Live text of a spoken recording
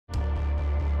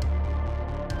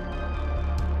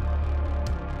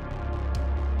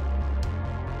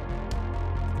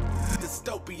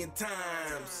dystopian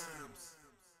times.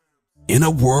 In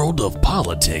a world of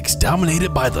politics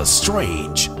dominated by the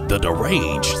strange, the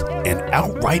deranged, and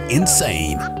outright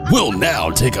insane, we'll now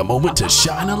take a moment to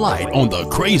shine a light on the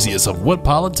craziest of what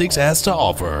politics has to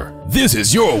offer. This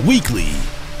is your weekly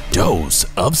dose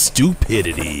of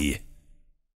stupidity.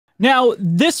 Now,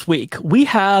 this week, we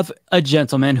have a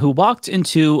gentleman who walked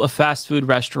into a fast food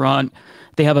restaurant.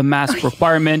 They have a mask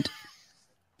requirement.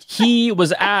 He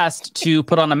was asked to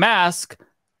put on a mask,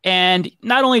 and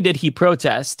not only did he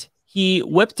protest, he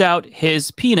whipped out his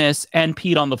penis and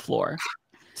peed on the floor.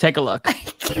 Take a look. Ma'am,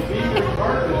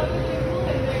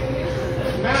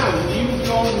 you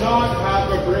do not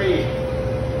have a braid.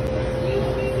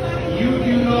 You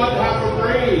do not have a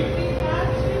braid.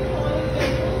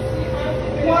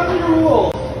 What are the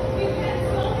rules?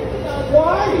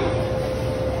 Why?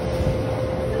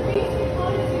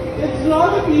 It's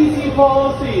not a BC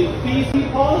policy.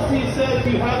 BC policy says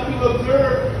you have to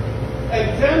observe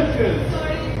exemptions.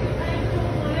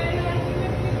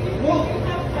 Well,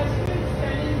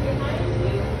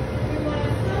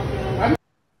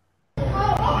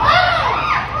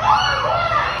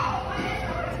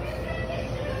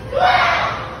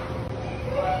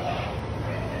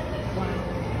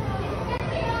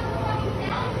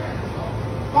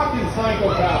 fucking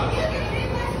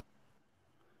psychopath.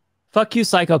 Fuck you,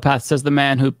 psychopath, says the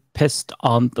man who pissed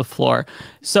on the floor.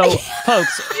 So,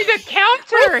 folks... The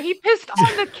counter! He pissed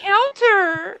on the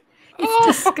counter! It's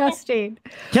disgusting.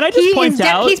 Can I just point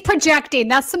out... He's projecting.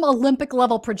 That's some Olympic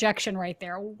level projection right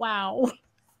there. Wow.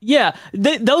 Yeah,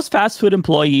 those fast food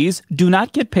employees do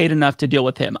not get paid enough to deal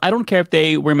with him. I don't care if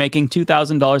they were making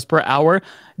 $2,000 per hour.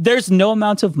 There's no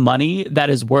amount of money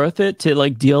that is worth it to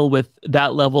like deal with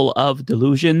that level of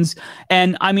delusions.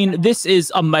 And I mean, this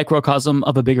is a microcosm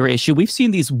of a bigger issue. We've seen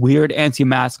these weird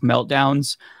anti-mask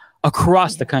meltdowns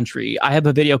across the country. I have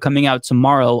a video coming out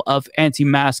tomorrow of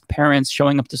anti-mask parents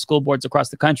showing up to school boards across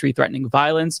the country, threatening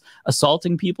violence,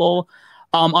 assaulting people.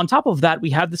 On top of that, we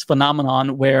have this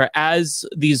phenomenon where as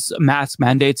these mask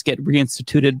mandates get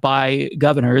reinstituted by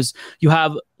governors, you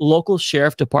have local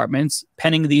sheriff departments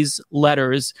penning these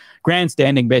letters,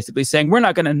 grandstanding, basically saying, we're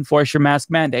not going to enforce your mask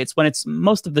mandates, when it's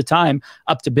most of the time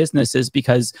up to businesses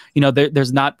because, you know,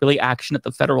 there's not really action at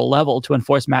the federal level to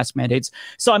enforce mask mandates.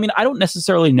 So, I mean, I don't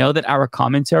necessarily know that our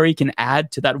commentary can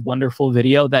add to that wonderful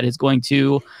video that is going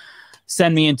to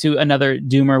send me into another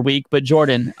doomer week. But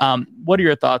Jordan, what are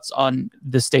your thoughts on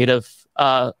the state of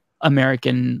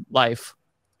American life?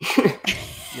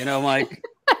 You know, Mike,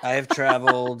 I have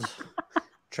traveled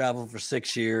for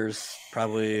 6 years,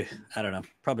 probably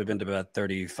been to about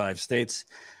 35 states.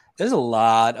 There's a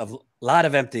lot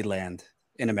of empty land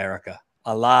in America,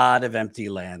 a lot of empty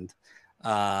land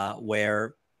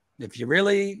where if you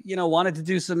really, wanted to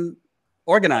do some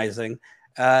organizing,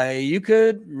 you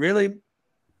could really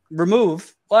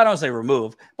remove, well, I don't say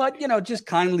remove, but, just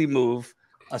kindly move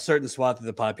a certain swath of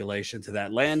the population to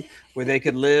that land where they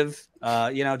could live,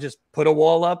 just put a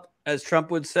wall up, as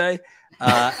Trump would say,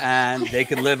 and they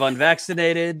could live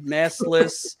unvaccinated,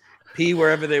 maskless, pee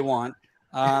wherever they want.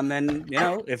 And,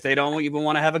 if they don't even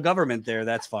want to have a government there,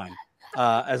 that's fine,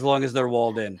 as long as they're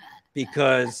walled in.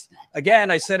 Because, again,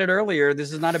 I said it earlier,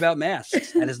 this is not about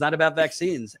masks and it's not about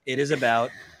vaccines. It is about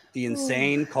the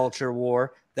insane culture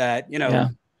war that,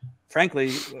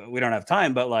 frankly, we don't have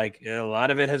time, but a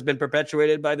lot of it has been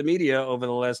perpetuated by the media over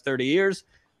the last 30 years.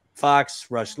 Fox,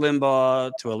 Rush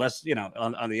Limbaugh, to a less,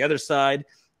 on the other side,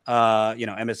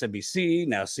 MSNBC,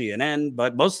 now CNN,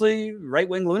 but mostly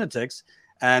right-wing lunatics,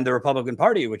 and the Republican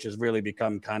Party, which has really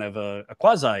become kind of a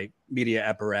quasi-media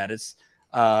apparatus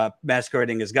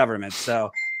masquerading as government.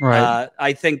 So right.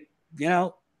 I think,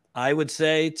 I would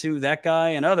say to that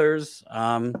guy and others,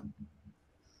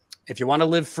 if you want to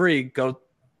live free, go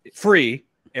free,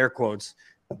 air quotes,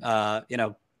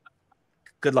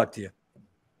 good luck to you.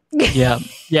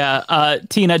 Yeah.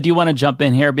 Tina, do you want to jump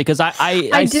in here? Because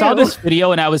I saw this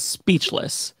video and I was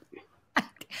speechless.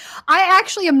 I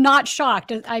actually am not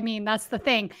shocked. I mean, that's the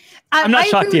thing. I'm not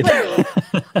shocked either.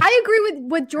 I agree with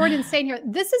what Jordan's saying here.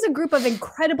 This is a group of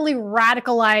incredibly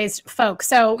radicalized folks.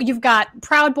 So you've got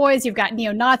Proud Boys, you've got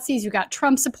neo-Nazis, you've got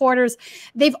Trump supporters.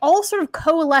 They've all sort of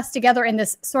coalesced together in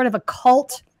this sort of a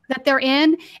cult that they're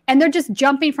in, and they're just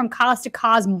jumping from cause to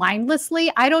cause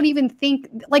mindlessly. I don't even think,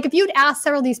 if you'd asked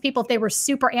several of these people if they were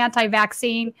super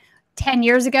anti-vaccine 10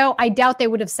 years ago, I doubt they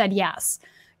would have said yes.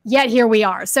 Yet here we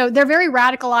are. So they're very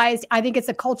radicalized. I think it's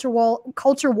a culture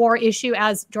war issue,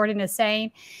 as Jordan is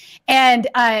saying. And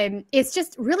it's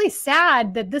just really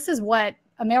sad that this is what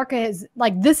America is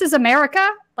like. This is America.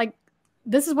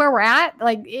 this is where we're at.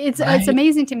 Like it's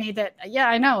amazing to me that, yeah,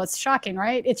 I know it's shocking,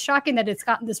 right? It's shocking that it's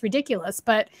gotten this ridiculous,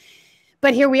 but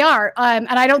here we are. And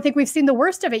I don't think we've seen the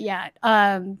worst of it yet.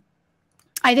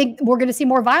 I think we're going to see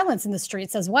more violence in the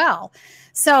streets as well.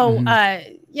 So,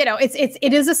 you know,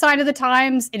 it is a sign of the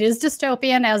times. It is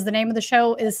dystopian, as the name of the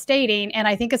show is stating. And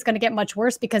I think it's going to get much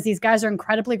worse because these guys are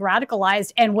incredibly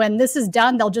radicalized. And when this is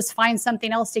done, they'll just find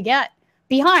something else to get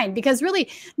behind, because really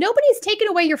nobody's taken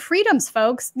away your freedoms,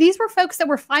 folks. These were folks that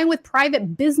were fine with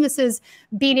private businesses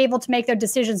being able to make their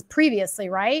decisions previously,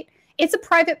 right? It's a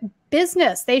private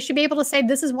business. They should be able to say,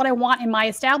 this is what I want in my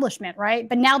establishment, right?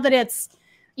 But now that it's,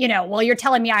 you know, well, you're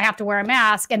telling me I have to wear a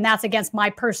mask and that's against my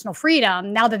personal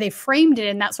freedom. Now that they framed it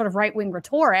in that sort of right-wing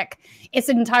rhetoric, it's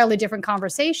an entirely different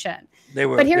conversation.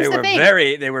 But here's the thing.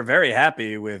 They were very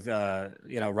happy with,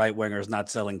 you know, right-wingers not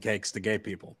selling cakes to gay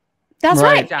people. That's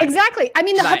right. Exactly. I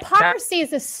mean, the hypocrisy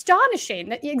is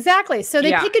astonishing. Exactly. So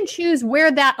they pick and choose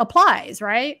where that applies,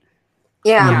 right?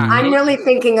 Yeah, I'm really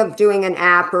thinking of doing an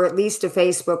app or at least a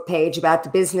Facebook page about the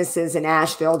businesses in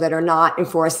Asheville that are not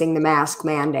enforcing the mask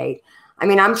mandate. I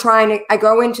mean, I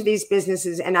go into these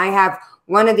businesses and I have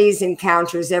one of these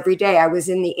encounters every day. I was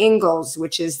in the Ingalls,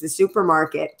 which is the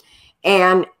supermarket,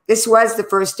 and this was the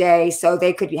first day, so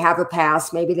they could have a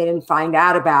pass. Maybe they didn't find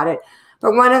out about it.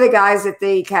 But one of the guys at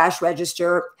the cash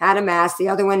register had a mask, the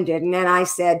other one didn't. And I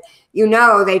said, you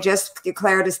know, they just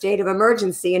declared a state of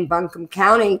emergency in Buncombe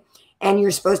County, and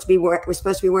we're supposed to be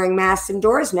wearing masks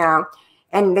indoors now.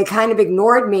 And they kind of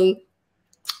ignored me.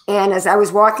 And as I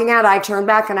was walking out, I turned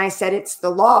back and I said, it's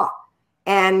the law.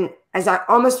 And as I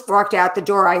almost walked out the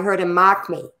door, I heard him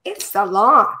mock me. It's the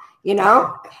law, you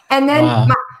know? And then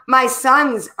my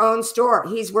son's own store,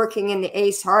 he's working in the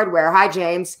Ace Hardware. Hi,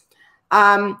 James.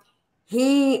 I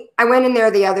went in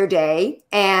there the other day,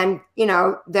 and, you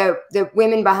know, the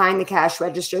women behind the cash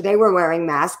register, they were wearing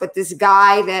masks, but this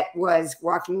guy that was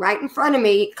walking right in front of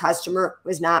me, customer,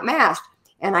 was not masked.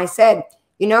 And I said,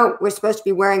 you know, we're supposed to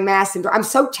be wearing masks. And I'm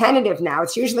so tentative now.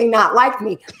 It's usually not like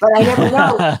me, but I never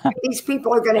know if these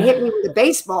people are going to hit me with a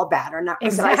baseball bat or not.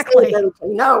 Exactly. So I said,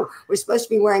 no, we're supposed to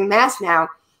be wearing masks now.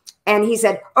 And he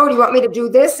said, oh, do you want me to do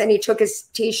this? And he took his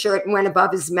T-shirt and went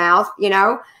above his mouth, you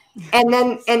know. And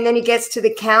then he gets to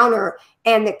the counter,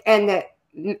 and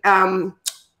the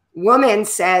woman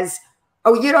says,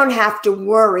 oh, you don't have to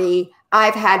worry.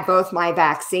 I've had both my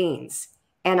vaccines.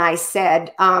 And I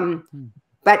said,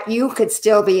 but you could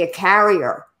still be a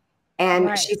carrier.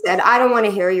 And she said, I don't want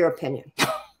to hear your opinion.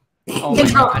 Oh my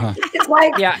God. It's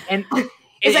like,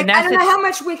 it's like, I don't know how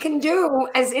much we can do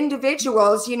as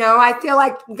individuals. You know, I feel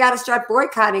like we got to start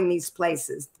boycotting these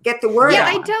places, get the word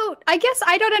out. I guess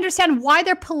I don't understand why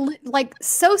they're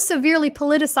so severely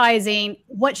politicizing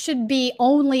what should be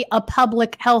only a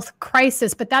public health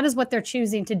crisis, but that is what they're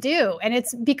choosing to do. And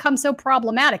it's become so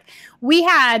problematic. We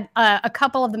had a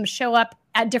couple of them show up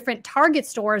at different Target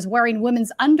stores wearing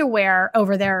women's underwear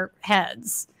over their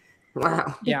heads.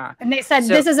 Wow. Yeah. And they said,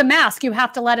 this is a mask. You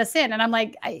have to let us in. And I'm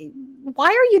like, why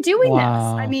are you doing this?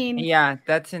 I mean, yeah,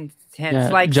 that's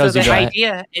intense. Like, Josie, so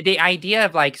the idea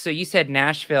of like, so you said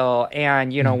Nashville,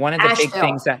 and, you know, one of the big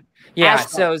things that,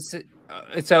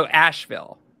 so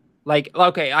Asheville, like,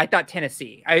 okay, I thought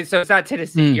Tennessee. So it's not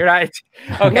Tennessee. You're not.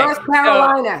 Okay. North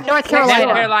Carolina. North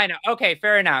Carolina. Okay,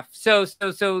 fair enough. So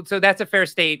that's a fair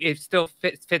state. It still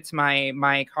fits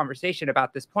my conversation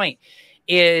about this point.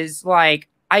 Is like,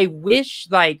 I wish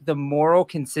like the moral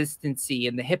consistency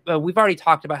and we've already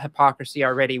talked about hypocrisy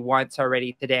once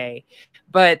today,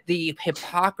 but the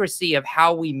hypocrisy of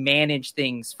how we manage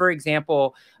things. For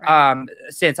example,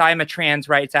 since I'm a trans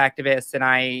rights activist and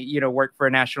I, you know, work for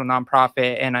a national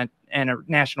nonprofit and a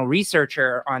national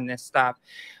researcher on this stuff,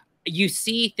 you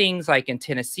see things like in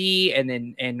Tennessee and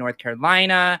then in North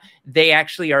Carolina, they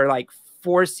actually are like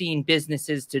forcing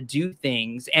businesses to do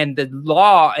things, and the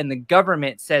law and the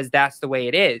government says that's the way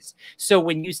it is. So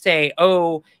when you say,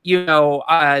 oh, you know,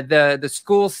 the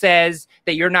school says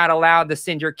that you're not allowed to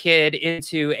send your kid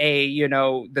into a, you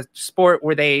know, the sport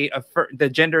where they the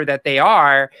gender that they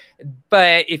are,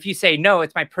 but if you say, no,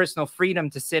 it's my personal freedom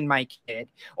to send my kid,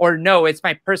 or no, it's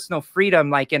my personal freedom,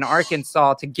 like in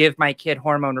Arkansas, to give my kid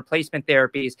hormone replacement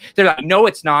therapies, they're like, no,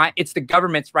 it's not. It's the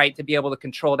government's right to be able to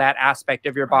control that aspect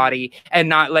of your body. and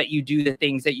not let you do the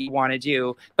things that you want to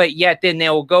do. But yet then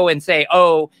they'll go and say,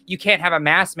 oh, you can't have a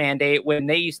mask mandate, when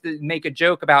they used to make a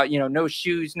joke about, no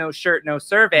shoes, no shirt, no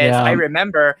service. Yeah. I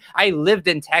remember I lived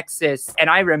in Texas, and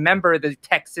I remember the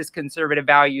Texas conservative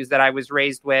values that I was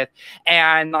raised with.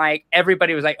 And like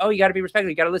everybody was like, oh, you got to be respectful.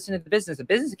 You got to listen to the business. The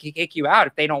business can kick you out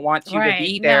if they don't want you to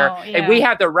be there. No, yeah. And we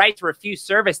have the right to refuse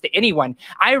service to anyone.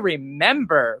 I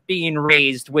remember being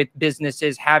raised with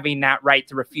businesses having that right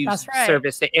to refuse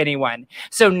service to anyone.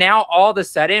 So now all of a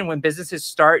sudden, when businesses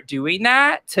start doing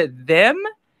that to them,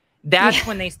 that's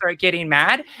when they start getting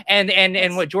mad.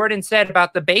 And what Jordan said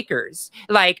about the bakers,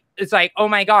 like, it's like, oh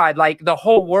my God, like the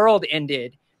whole world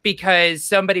ended because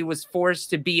somebody was forced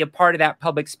to be a part of that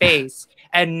public space.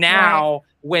 And now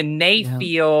when they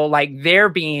feel like they're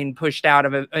being pushed out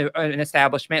of an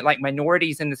establishment, like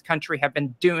minorities in this country have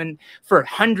been doing for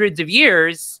hundreds of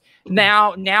years,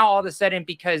 now all of a sudden,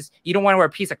 because you don't want to wear a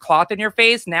piece of cloth in your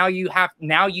face, now you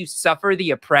suffer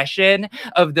the oppression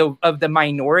of the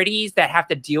minorities that have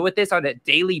to deal with this on a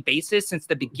daily basis since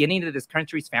the beginning of this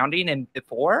country's founding and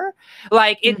before.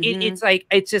 Like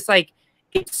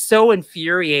it's so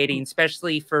infuriating,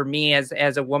 especially for me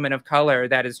as a woman of color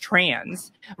that is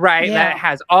trans, right? Yeah. That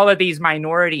has all of these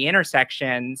minority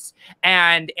intersections,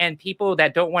 and people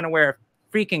that don't want to wear a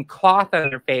freaking cloth on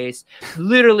their face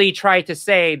literally try to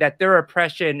say that their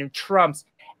oppression trumps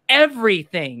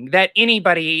everything that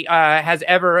anybody has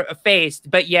ever faced,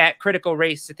 but yet critical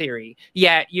race theory,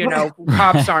 yet,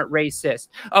 cops aren't racist.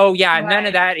 Oh yeah, none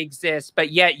of that exists,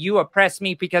 but yet you oppress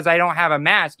me because I don't have a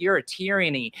mask. You're a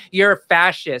tyranny. You're a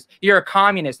fascist. You're a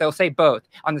communist. They'll say both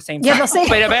on the same time. They'll say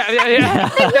hilarious.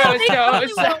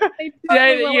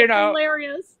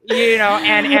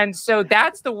 And so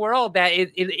that's the world that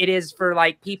it is for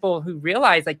like people who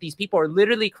realize like these people are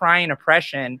literally crying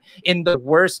oppression in the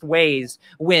worst ways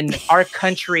when our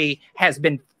country has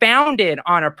been founded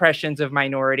on oppressions of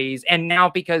minorities. And now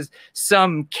because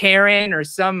some Karen or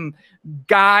some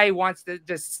guy wants to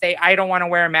just say, I don't want to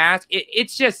wear a mask.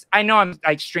 It's just, I know I'm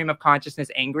like stream of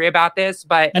consciousness angry about this,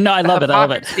 but no, I love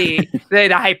it. The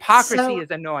hypocrisy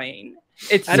is annoying.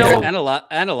 It's and a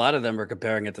lot of them are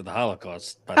comparing it to the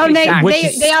Holocaust. They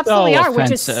absolutely are,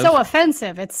 which is so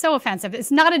offensive. It's so offensive.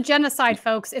 It's not a genocide,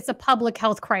 folks. It's a public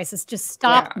health crisis. Just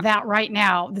stop that right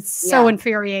now. It's so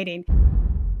infuriating.